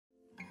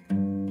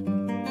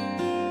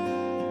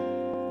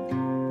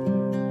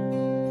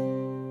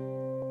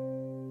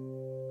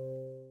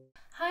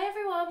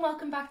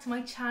back to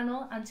my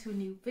channel and to a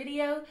new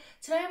video.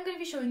 Today I'm going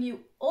to be showing you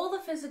all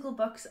the physical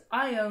books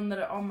I own that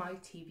are on my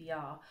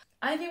TBR.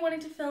 I've been wanting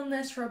to film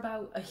this for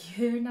about a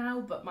year now,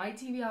 but my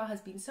TBR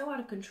has been so out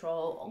of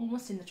control,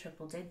 almost in the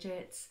triple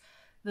digits,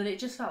 that it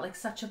just felt like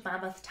such a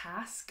mammoth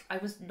task. I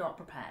was not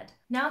prepared.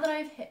 Now that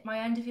I've hit my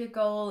end of year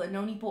goal and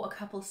only bought a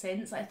couple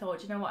since, I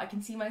thought, you know what, I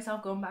can see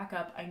myself going back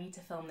up. I need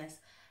to film this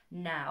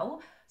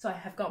now. So I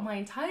have got my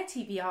entire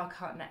TBR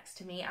cart next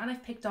to me, and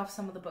I've picked off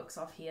some of the books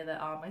off here that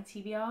are my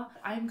TBR.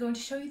 I'm going to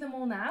show you them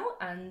all now,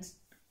 and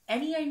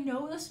any I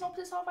know the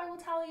synopsis of I will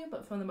tell you,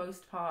 but for the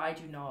most part I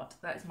do not.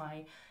 That is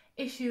my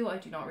issue. I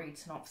do not read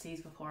synopses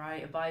before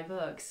I buy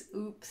books.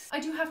 Oops. I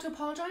do have to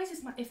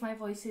apologise if my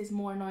voice is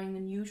more annoying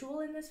than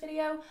usual in this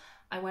video.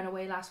 I went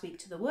away last week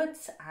to the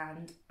woods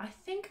and I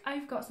think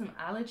I've got some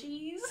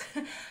allergies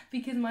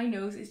because my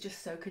nose is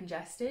just so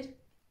congested.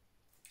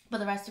 But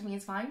the rest of me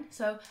is fine,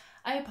 so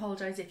I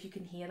apologise if you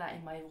can hear that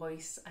in my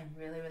voice. I'm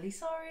really, really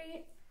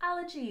sorry.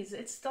 Allergies,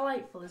 it's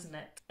delightful, isn't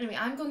it? Anyway,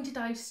 I'm going to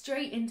dive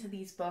straight into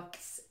these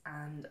books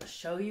and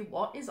show you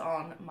what is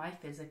on my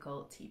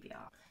physical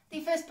TBR.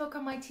 The first book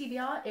on my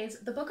TBR is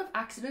The Book of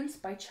Accidents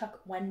by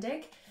Chuck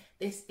Wendig.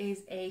 This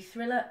is a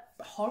thriller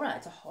horror,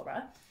 it's a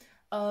horror,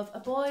 of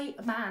a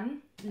man,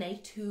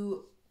 Nate,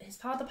 who his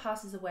father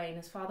passes away, and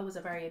his father was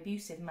a very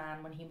abusive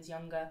man when he was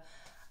younger.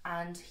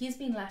 And he's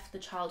been left the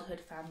childhood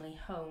family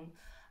home,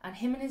 and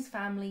him and his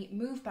family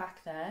move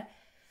back there.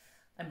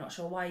 I'm not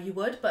sure why you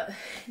would, but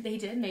they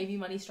did, maybe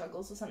money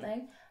struggles or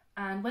something.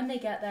 And when they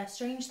get there,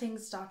 strange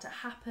things start to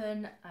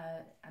happen,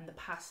 and the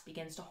past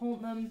begins to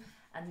haunt them,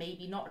 and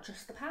maybe not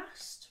just the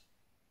past.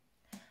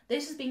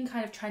 This has been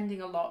kind of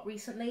trending a lot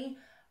recently,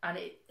 and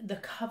the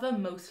cover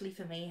mostly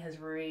for me has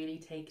really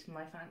taken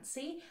my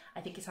fancy.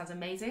 I think it sounds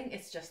amazing.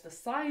 It's just the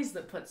size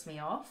that puts me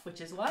off,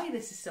 which is why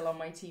this is still on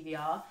my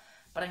TBR.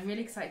 But I'm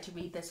really excited to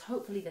read this,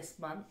 hopefully this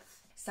month.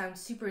 Sounds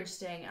super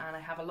interesting, and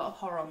I have a lot of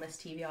horror on this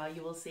TBR,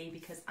 you will see,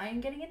 because I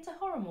am getting into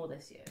horror more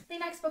this year. The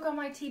next book on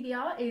my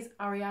TBR is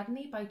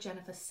Ariadne by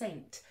Jennifer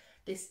Saint.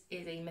 This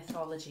is a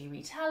mythology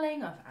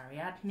retelling of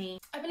Ariadne.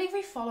 I believe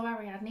we follow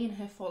Ariadne and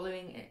her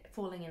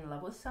falling in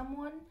love with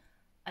someone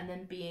and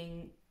then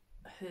being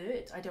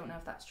hurt. I don't know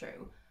if that's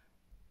true,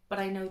 but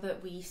I know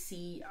that we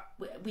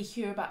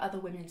hear about other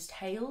women's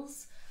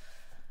tales,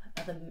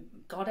 other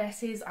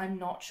goddesses. I'm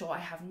not sure, I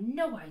have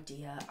no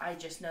idea. I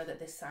just know that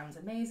this sounds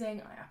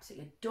amazing. I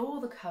absolutely adore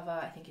the cover.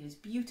 I think it is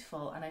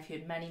beautiful, and I've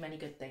heard many, many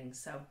good things,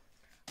 so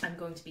I'm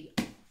going to be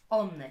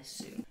on this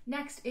soon.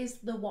 Next is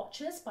The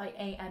Watchers by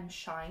A.M.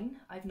 Shine.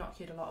 I've not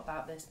heard a lot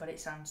about this, but it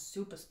sounds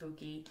super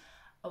spooky.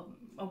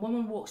 A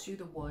woman walks through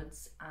the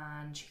woods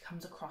and she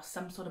comes across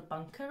some sort of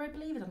bunker, I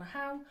believe, I don't know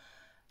how.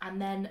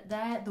 And then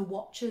there, the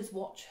Watchers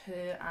watch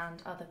her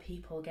and other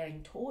people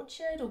getting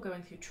tortured or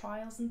going through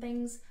trials and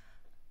things.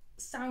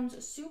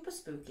 Sounds super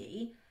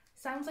spooky.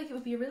 Sounds like it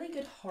would be a really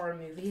good horror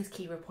movie, as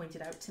Kira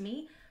pointed out to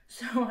me.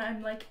 So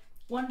I'm like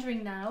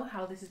wondering now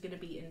how this is going to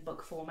be in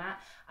book format.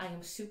 I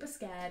am super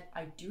scared.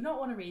 I do not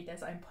want to read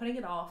this. I'm putting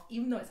it off,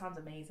 even though it sounds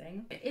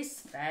amazing. It is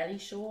fairly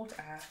short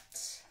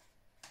at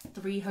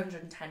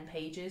 310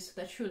 pages, so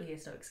there truly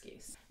is no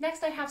excuse.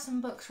 Next, I have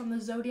some books from the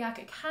Zodiac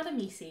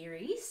Academy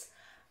series.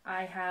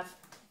 I have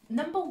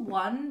number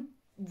 1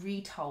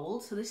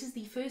 retold. So this is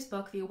the first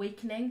book, The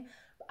Awakening,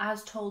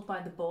 as told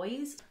by the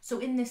boys. So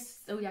in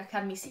this Zodiac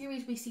Academy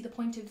series, we see the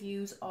point of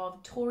views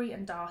of Tori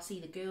and Darcy,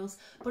 the girls,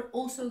 but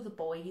also the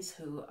boys,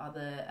 who are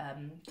the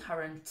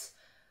current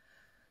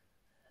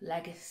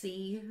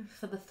legacy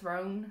for the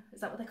throne.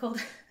 Is that what they're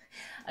called?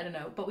 I don't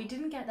know, but we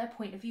didn't get their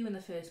point of view in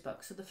the first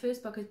book. So the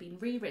first book has been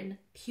rewritten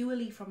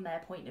purely from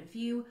their point of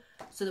view,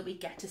 so that we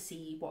get to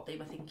see what they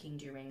were thinking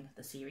during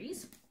the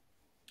series,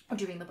 or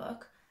during the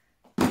book.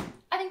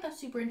 I think that's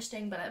super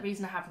interesting, but the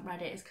reason I haven't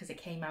read it is because it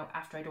came out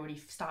after I'd already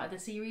started the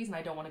series and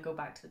I don't want to go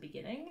back to the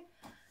beginning.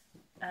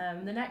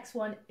 The next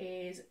one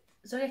is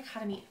Zodiac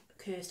Academy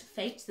Cursed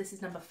Fates. This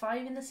is number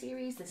 5 in the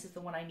series. This is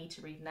the one I need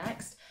to read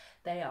next.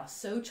 They are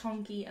so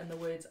chunky and the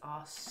words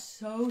are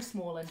so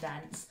small and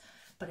dense,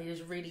 but it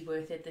is really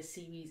worth it. This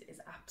series is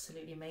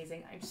absolutely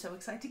amazing. I'm so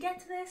excited to get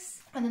to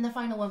this. And then the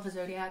final one for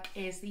Zodiac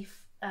is the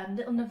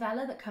little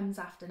novella that comes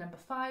after number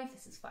 5.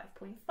 This is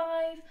 5.5.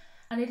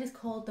 And it is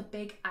called The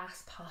Big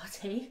Ass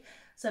Party.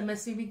 So I'm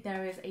assuming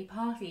there is a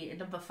party in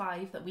number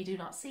 5 that we do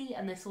not see,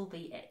 and this will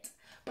be it.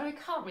 But I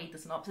can't read the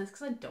synopsis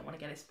because I don't want to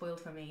get it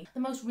spoiled for me.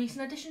 The most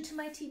recent addition to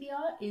my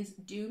TBR is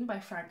Dune by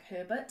Frank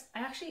Herbert.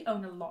 I actually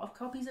own a lot of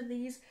copies of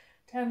these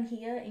down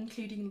here,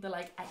 including the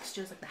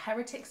extras like the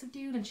Heretics of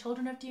Dune and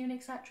Children of Dune,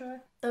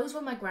 etc. Those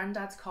were my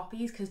granddad's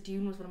copies because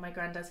Dune was one of my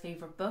granddad's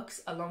favourite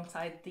books,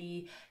 alongside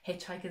the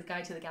Hitchhiker's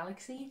Guide to the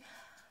Galaxy.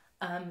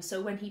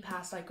 So when he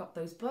passed, I got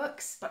those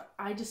books, but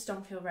I just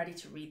don't feel ready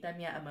to read them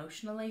yet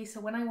emotionally. So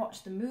when I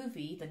watched the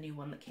movie, the new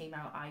one that came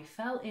out, I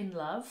fell in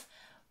love,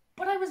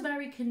 but I was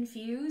very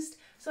confused.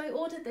 So I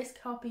ordered this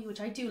copy,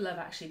 which I do love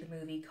actually, the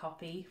movie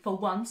copy. For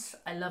once,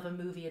 I love a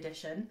movie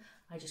edition.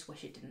 I just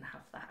wish it didn't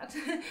have that.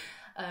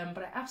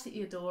 But I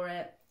absolutely adore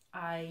it.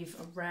 I've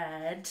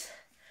read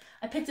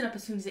I picked it up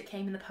as soon as it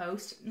came in the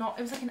post.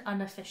 It was like an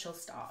unofficial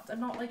start. I'm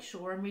not like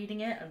sure I'm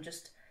reading it, I'm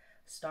just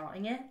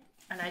starting it.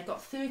 And I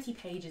got 30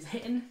 pages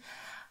in.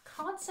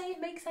 Can't say it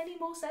makes any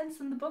more sense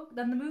than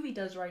the movie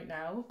does right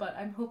now, but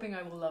I'm hoping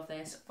I will love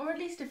this, or at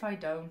least if I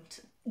don't,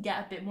 get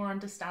a bit more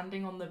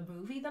understanding on the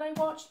movie that I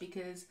watched,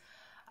 because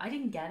I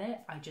didn't get it,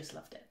 I just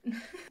loved it.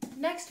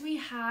 Next we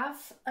have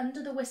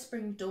Under the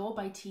Whispering Door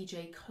by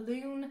TJ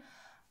Klune.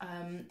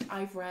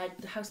 I've read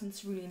The House in the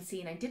Cerulean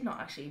Sea and I did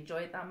not actually enjoy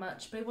it that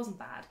much, but it wasn't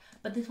bad.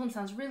 But this one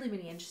sounds really,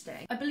 really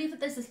interesting. I believe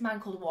that there's this man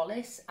called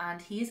Wallace and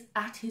he is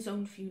at his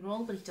own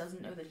funeral, but he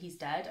doesn't know that he's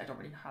dead. I don't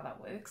really know how that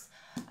works.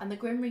 And the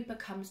Grim Reaper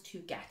comes to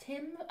get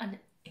him and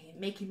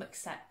make him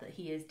accept that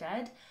he is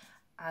dead.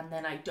 And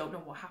then I don't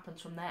know what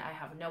happens from there. I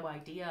have no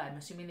idea. I'm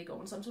assuming they go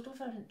on some sort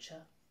of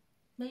adventure.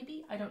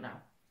 Maybe? I don't know.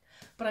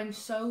 But I'm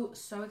so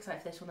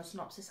excited for this one. The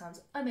synopsis sounds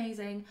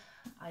amazing.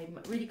 I'm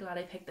really glad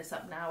I picked this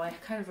up now. I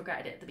kind of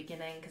regretted it at the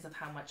beginning because of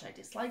how much I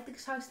disliked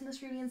The House in the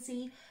Cerulean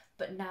Sea.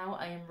 But now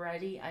I am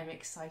ready. I'm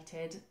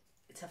excited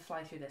to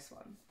fly through this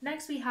one.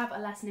 Next we have A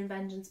Lesson in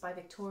Vengeance by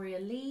Victoria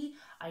Lee.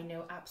 I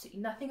know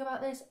absolutely nothing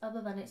about this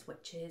other than it's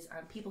witches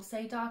and people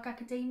say dark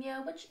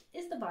academia, which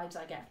is the vibes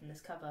I get from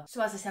this cover.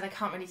 So as I said, I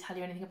can't really tell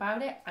you anything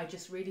about it. I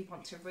just really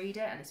want to read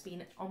it and it's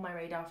been on my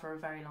radar for a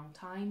very long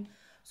time.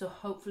 So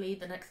hopefully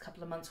the next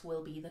couple of months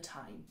will be the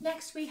time.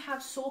 Next we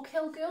have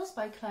Sawkill Girls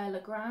by Claire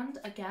Legrand.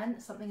 Again,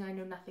 something I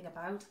know nothing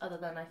about other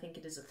than I think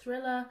it is a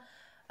thriller.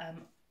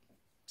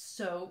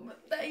 So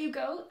there you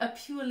go,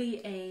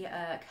 purely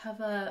a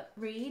cover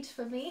read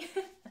for me.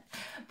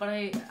 But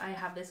I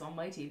have this on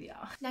my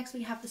TBR. Next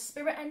we have The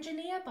Spirit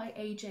Engineer by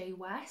AJ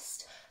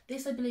West.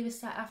 This I believe is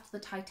set after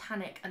the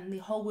Titanic and the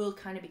whole world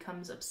kind of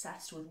becomes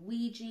obsessed with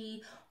Ouija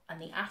and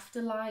the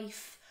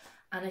afterlife.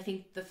 And I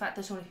think the fact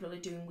that so many people are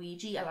doing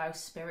Ouija allows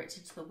spirits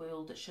into the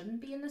world that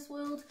shouldn't be in this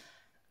world.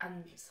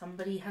 And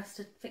somebody has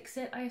to fix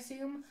it, I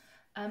assume.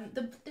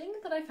 The thing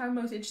that I found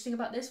most interesting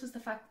about this was the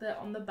fact that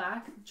on the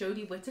back,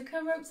 Jodie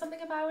Whittaker wrote something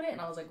about it. And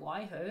I was like,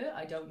 why her?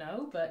 I don't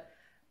know, but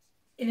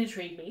it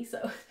intrigued me.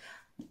 So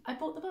I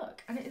bought the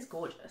book and it is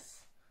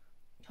gorgeous.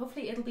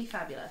 Hopefully it'll be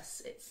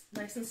fabulous. It's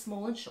nice and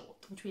small and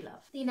short, which we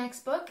love. The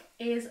next book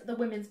is The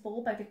Women's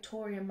Ball by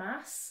Victoria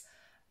Mass.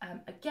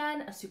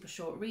 Again, a super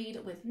short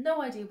read with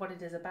no idea what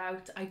it is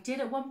about. I did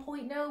at one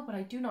point know, but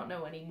I do not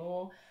know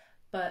anymore.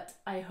 But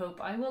I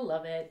hope I will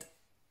love it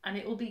and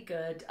it will be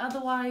good.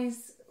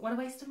 Otherwise, what a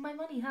waste of my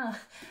money, huh?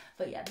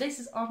 But yeah, this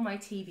is on my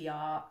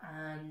TBR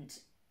and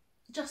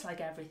just like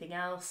everything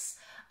else,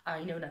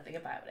 I know nothing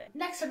about it.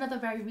 Next, another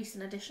very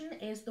recent addition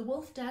is The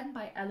Wolf Den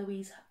by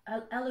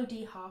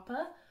Elodie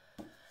Harper.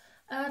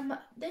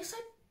 This,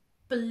 I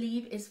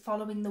believe, is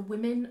following the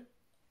women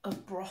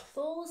of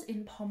brothels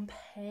in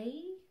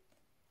Pompeii,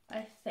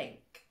 I think.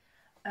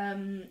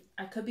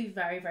 I could be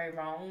very, very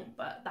wrong,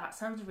 but that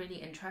sounds really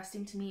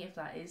interesting to me if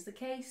that is the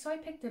case. So I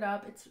picked it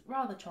up. It's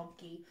rather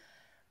chonky,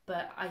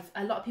 but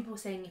a lot of people were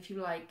saying if you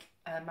like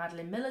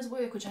Madeline Miller's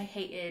work, which I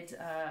hated,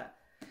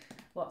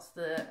 what's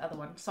the other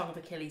one? Song of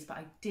Achilles, but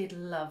I did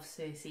love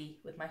Circe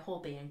with my whole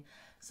being.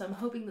 So I'm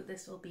hoping that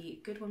this will be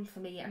a good one for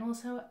me. And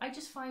also, I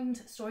just find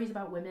stories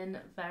about women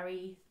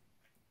very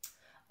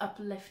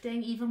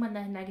uplifting, even when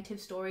they're negative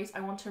stories.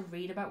 I want to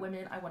read about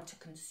women. I want to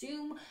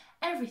consume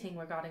everything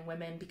regarding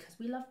women because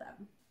we love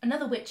them.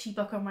 Another witchy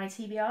book on my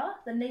TBR,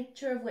 The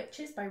Nature of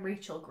Witches by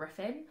Rachel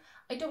Griffin.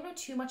 I don't know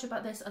too much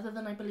about this other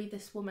than I believe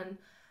this woman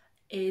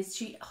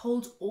she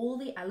holds all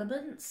the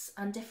elements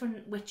and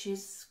different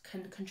witches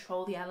can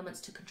control the elements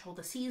to control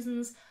the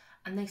seasons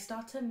and they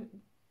start to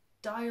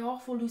die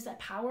off or lose their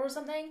power or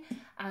something,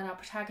 and our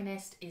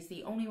protagonist is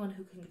the only one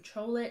who can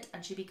control it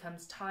and she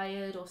becomes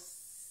tired or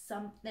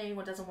something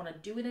or doesn't want to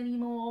do it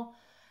anymore.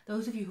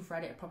 Those of you who've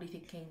read it are probably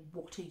thinking,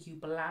 what are you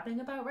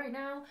blabbing about right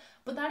now?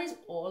 But that is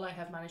all I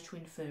have managed to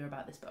infer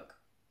about this book.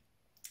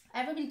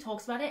 Everybody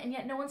talks about it and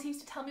yet no one seems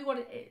to tell me what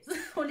it is.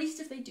 Or at least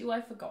if they do,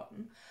 I've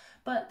forgotten.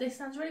 But this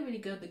sounds really, really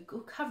good. The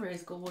cover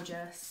is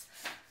gorgeous.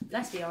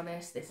 Let's be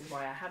honest, this is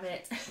why I have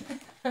it.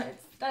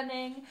 It's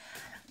stunning.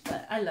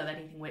 But I love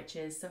anything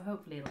witches, so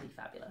hopefully it'll be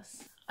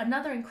fabulous.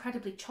 Another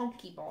incredibly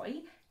chonky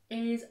boy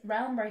is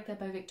Realm Breaker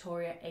by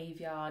Victoria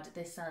Aveyard.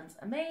 This sounds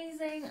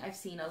amazing. I've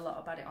seen a lot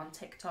about it on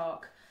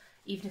TikTok,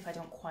 even if I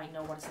don't quite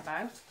know what it's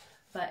about.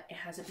 But it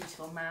has a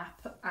beautiful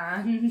map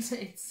and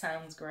it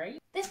sounds great.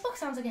 This book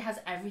sounds like it has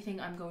everything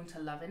I'm going to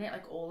love in it,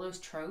 like all those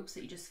tropes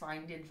that you just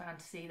find in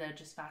fantasy, they're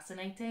just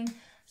fascinating.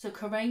 So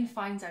Coraine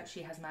finds out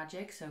she has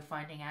magic, so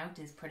finding out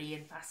is pretty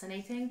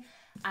fascinating.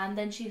 And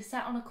then she is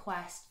set on a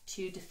quest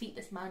to defeat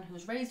this man who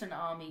has raised an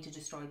army to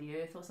destroy the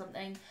earth or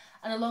something.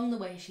 And along the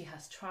way she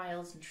has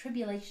trials and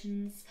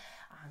tribulations,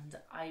 and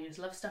I just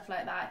love stuff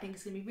like that. I think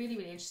it's going to be really,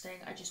 really interesting.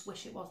 I just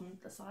wish it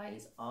wasn't the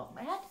size of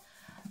my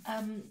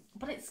head.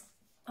 But it's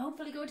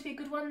hopefully going to be a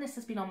good one. This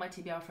has been on my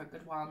TBR for a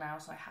good while now,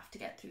 so I have to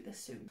get through this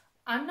soon.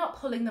 I'm not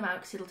pulling them out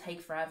because it'll take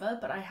forever,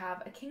 but I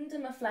have A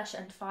Kingdom of Flesh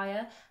and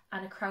Fire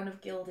and A Crown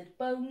of Gilded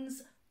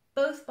Bones,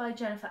 both by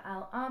Jennifer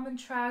L.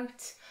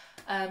 Armentrout.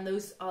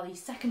 Those are the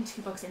second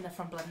two books in the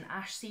From Blood and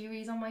Ash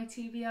series on my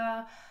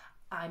TBR.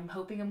 I'm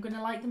hoping I'm going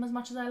to like them as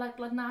much as I like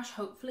Blood and Ash,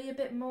 hopefully a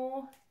bit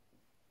more.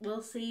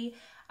 We'll see.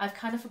 I've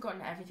kind of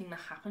forgotten everything that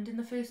happened in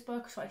the first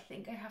book, so I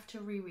think I have to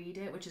reread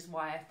it, which is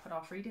why I've put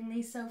off reading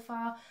these so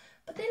far.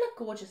 But they look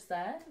gorgeous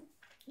there.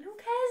 Who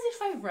cares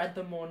if I've read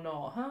them or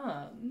not,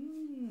 huh?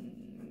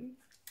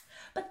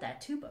 But they're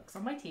 2 books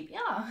on my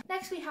TBR.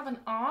 Next we have an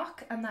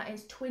ARC, and that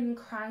is Twin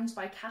Crowns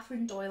by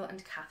Catherine Doyle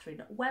and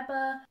Catherine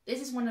Webber.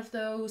 This is one of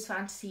those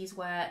fantasies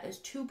where there's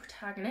 2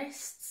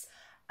 protagonists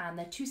and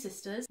they're 2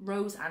 sisters,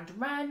 Rose and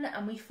Ren,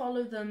 and we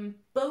follow them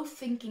both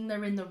thinking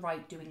they're in the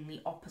right, doing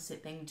the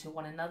opposite thing to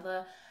one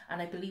another,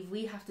 and I believe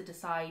we have to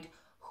decide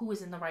who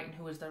is in the right and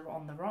who is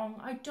on the wrong.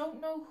 I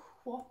don't know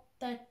what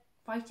they're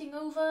fighting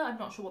over. I'm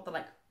not sure what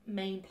the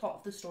main plot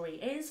of the story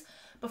is,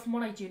 but from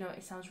what I do know,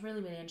 it sounds really,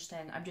 really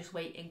interesting. I'm just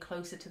waiting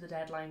closer to the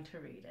deadline to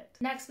read it.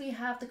 Next we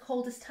have The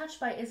Coldest Touch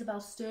by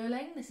Isabel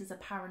Sterling. This is a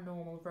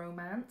paranormal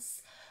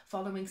romance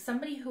following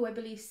somebody who I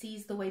believe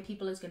sees the way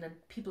people are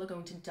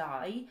going to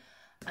die,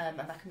 and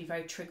that can be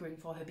very triggering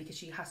for her because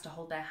she has to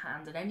hold their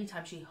hand, and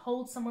anytime she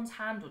holds someone's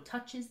hand or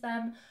touches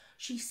them,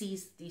 she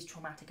sees these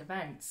traumatic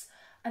events.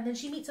 And then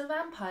she meets a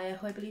vampire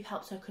who I believe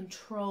helps her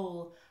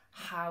control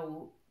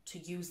how to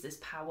use this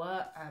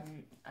power,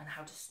 and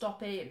how to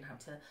stop it, and how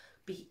to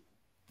be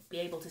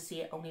able to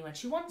see it only when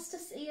she wants to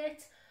see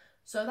it.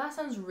 So that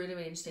sounds really,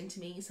 really interesting to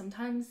me.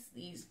 Sometimes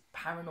these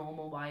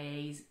paranormal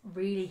YAs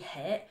really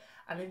hit,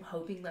 and I'm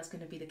hoping that's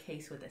going to be the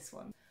case with this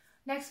one.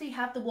 Next we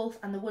have The Wolf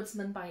and the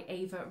Woodsman by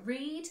Ava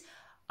Reid.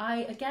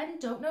 I, again,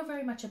 don't know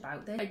very much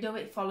about this. I know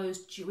it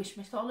follows Jewish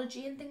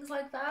mythology and things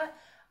like that.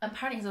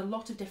 Apparently there's a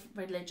lot of different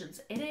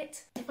religions in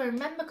it. If I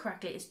remember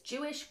correctly, it's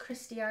Jewish,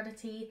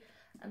 Christianity,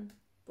 and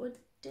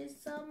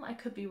Buddhism. I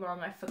could be wrong,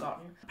 I've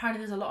forgotten.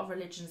 Apparently there's a lot of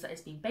religions that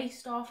it's been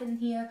based off in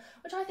here,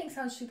 which I think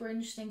sounds super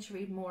interesting to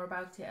read more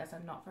about it, as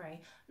I'm not very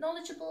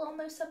knowledgeable on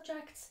those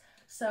subjects.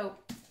 So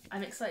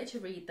I'm excited to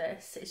read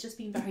this. It's just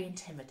been very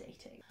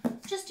intimidating.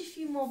 Just a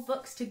few more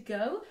books to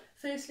go.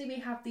 Firstly, we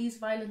have These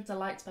Violent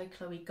Delights by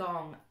Chloe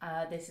Gong.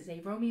 This is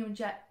a Romeo and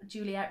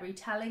Juliet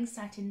retelling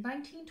set in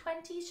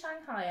 1920s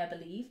Shanghai, I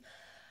believe.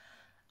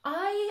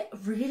 I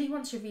really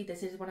want to read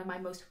this. It is one of my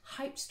most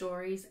hyped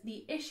stories.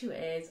 The issue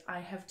is I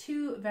have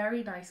 2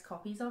 very nice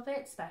copies of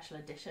it, special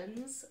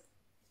editions.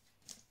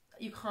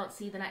 You can't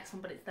see the next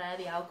one, but it's there,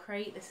 the Owl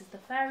Crate. This is the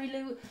Fairy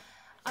Loot.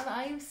 And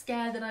I'm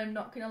scared that I'm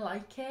not going to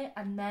like it,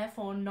 and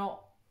therefore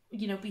not,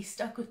 be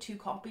stuck with 2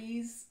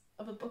 copies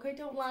of a book I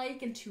don't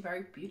like and 2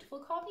 very beautiful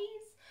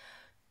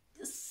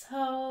copies.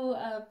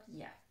 So,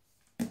 yeah.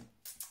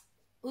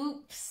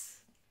 Oops.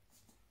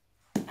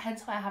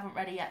 Hence why I haven't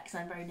read it yet, because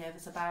I'm very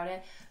nervous about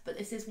it. But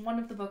this is one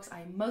of the books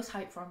I'm most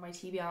hyped for on my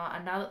TBR,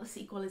 and now that the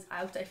sequel is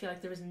out, I feel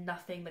like there is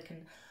nothing that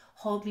can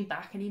hold me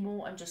back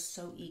anymore. I'm just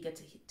so eager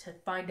to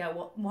find out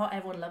what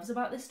everyone loves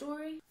about this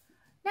story.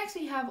 Next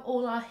we have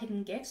All Our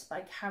Hidden Gifts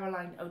by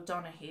Caroline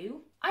O'Donoghue.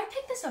 I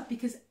picked this up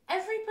because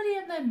everybody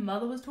and their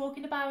mother was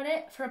talking about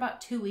it for about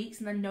 2 weeks,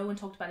 and then no one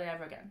talked about it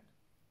ever again.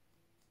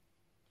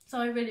 So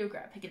I really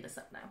regret picking this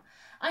up now.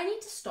 I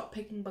need to stop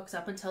picking books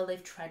up until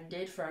they've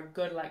trended for a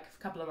good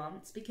couple of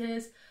months,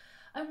 because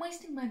I'm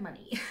wasting my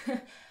money.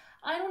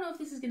 I don't know if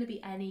this is going to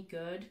be any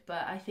good,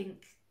 but I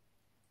think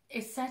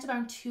it's set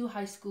around 2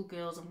 high school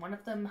girls, and one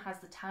of them has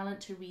the talent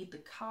to read the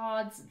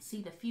cards and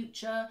see the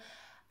future.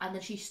 And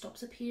then she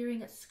stops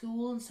appearing at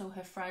school, and so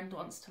her friend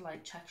wants to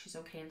check she's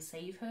okay and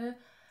save her.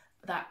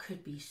 That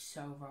could be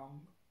so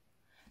wrong.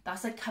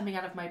 That's coming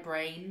out of my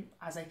brain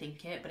as I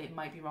think it, but it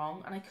might be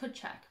wrong. And I could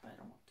check, but I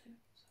don't want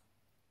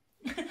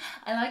to. So.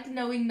 I like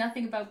knowing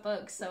nothing about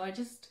books, so I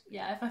just,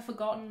 yeah, if I've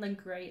forgotten, then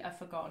great, I've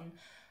forgotten.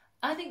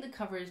 I think the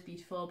cover is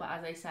beautiful, but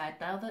as I said,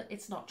 now that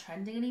it's not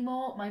trending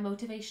anymore, my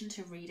motivation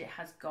to read it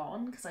has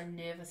gone, because I'm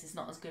nervous it's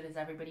not as good as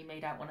everybody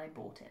made out when I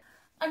bought it.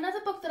 Another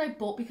book that I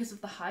bought because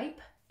of the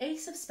hype,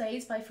 Ace of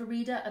Spades by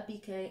Farida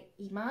Abike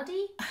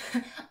Imadi.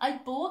 I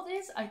bought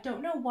this. I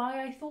don't know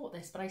why I thought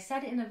this, but I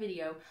said it in a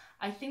video.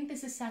 I think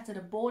this is set at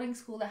a boarding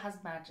school that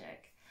has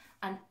magic.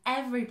 And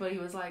everybody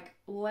was like,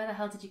 where the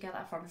hell did you get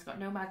that from? It's got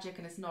no magic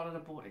and it's not at a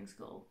boarding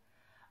school.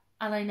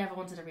 And I never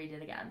wanted to read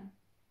it again.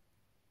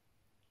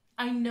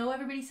 I know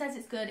everybody says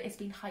it's good. It's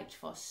been hyped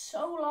for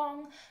so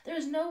long. There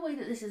is no way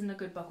that this isn't a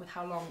good book with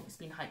how long it's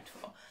been hyped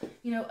for.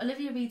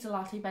 Olivia Reads a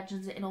Latte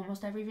mentions it in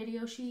almost every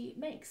video she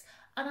makes.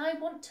 And I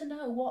want to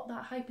know what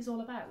that hype is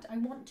all about. I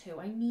want to.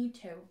 I need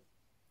to.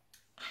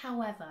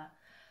 However,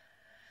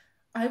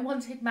 I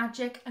wanted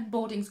magic and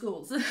boarding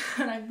schools.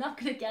 And I'm not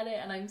going to get it,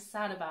 and I'm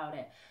sad about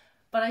it.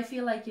 But I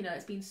feel like,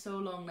 it's been so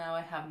long now,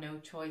 I have no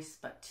choice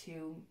but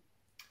to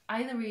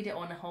either read it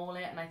or haul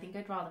it. And I think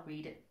I'd rather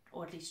read it,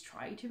 or at least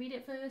try to read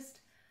it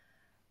first.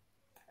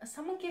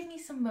 Someone give me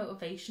some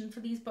motivation for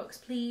these books,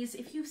 please.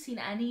 If you've seen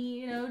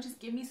any, just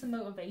give me some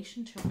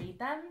motivation to read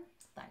them.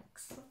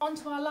 Thanks. On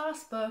to our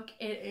last book.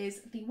 It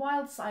is The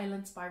Wild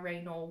Silence by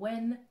Raynor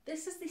Winn.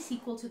 This is the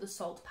sequel to The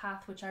Salt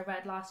Path, which I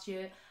read last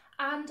year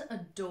and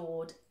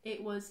adored.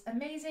 It was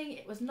amazing.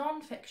 It was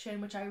non-fiction,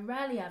 which I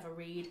rarely ever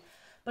read,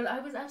 but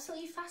I was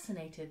absolutely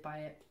fascinated by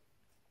it.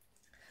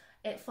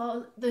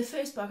 The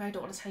first book, I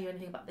don't want to tell you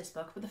anything about this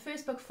book, but the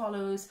first book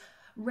follows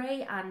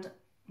Ray and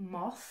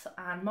Moth,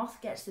 and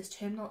Moth gets this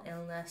terminal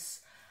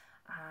illness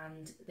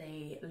and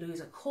they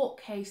lose a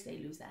court case, they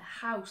lose their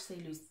house,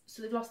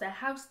 so they've lost their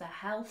house, their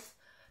health,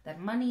 their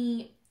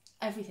money,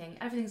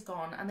 everything's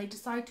gone, and they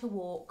decide to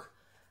walk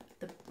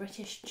the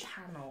British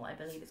Channel, I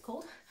believe it's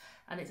called,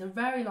 and it's a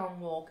very long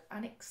walk,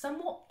 and it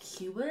somewhat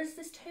cures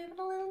this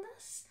terminal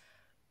illness.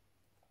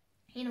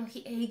 You know,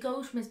 he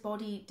goes from his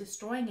body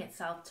destroying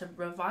itself to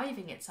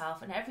reviving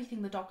itself, and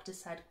everything the doctor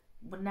said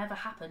would never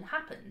happen,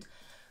 happened,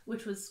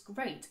 which was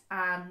great.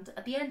 And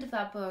at the end of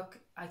that book,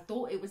 I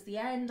thought it was the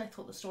end, I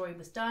thought the story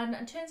was done,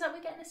 and turns out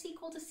we're getting a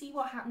sequel to see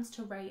what happens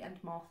to Ray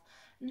and Moth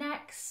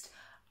next.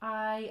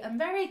 I am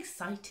very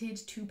excited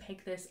to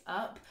pick this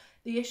up.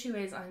 The issue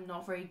is I'm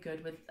not very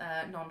good with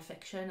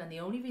non-fiction, and the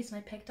only reason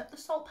I picked up The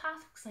Salt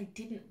Path because I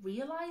didn't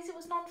realise it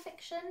was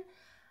non-fiction.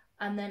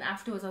 And then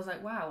afterwards I was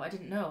like, wow, I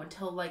didn't know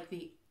until like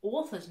the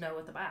authors know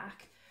at the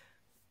back.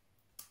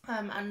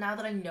 And now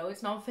that I know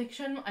it's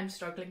non-fiction, I'm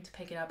struggling to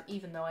pick it up,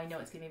 even though I know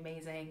it's going to be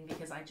amazing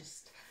because I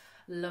just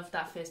loved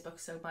that first book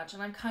so much,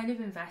 and I'm kind of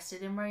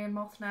invested in Ray and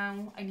Moth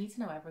now. I need to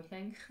know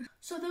everything.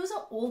 So those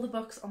are all the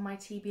books on my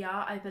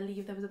TBR. I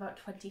believe there was about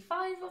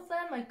 25 of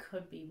them. I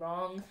could be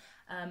wrong,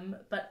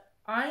 but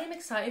I am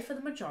excited for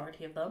the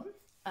majority of them.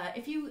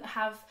 If you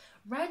have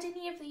read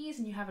any of these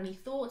and you have any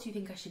thoughts you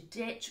think I should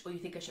ditch or you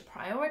think I should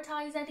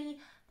prioritise any,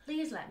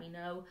 please let me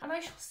know, and I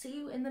shall see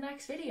you in the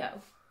next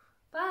video.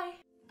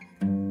 Bye!